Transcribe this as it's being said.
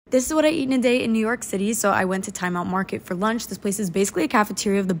This is what I eat in a day in New York City. So I went to Time Out Market for lunch. This place is basically a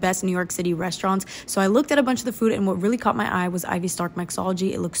cafeteria of the best New York City restaurants. So I looked at a bunch of the food, and what really caught my eye was Ivy Stark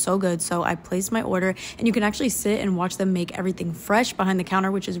mixology. It looks so good. So I placed my order, and you can actually sit and watch them make everything fresh behind the counter,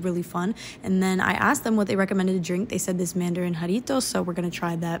 which is really fun. And then I asked them what they recommended to drink. They said this Mandarin Jarrito, so we're going to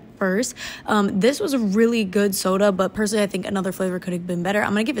try that first. This was a really good soda, but personally I think another flavor could have been better.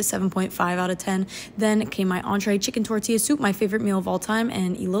 I'm going to give it 7.5 out of 10. Then came my entree, chicken tortilla soup, my favorite meal of all time,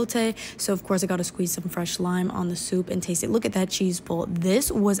 and elote. So of course I got to squeeze some fresh lime on the soup and taste it. Look at that cheese pull.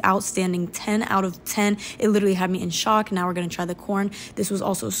 This was outstanding. 10 out of 10. It literally had me in shock. Now we're going to try the corn. This was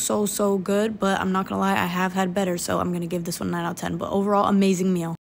also so good, but I'm not going to lie, I have had better, so I'm going to give this one 9 out of 10. But overall, amazing meal.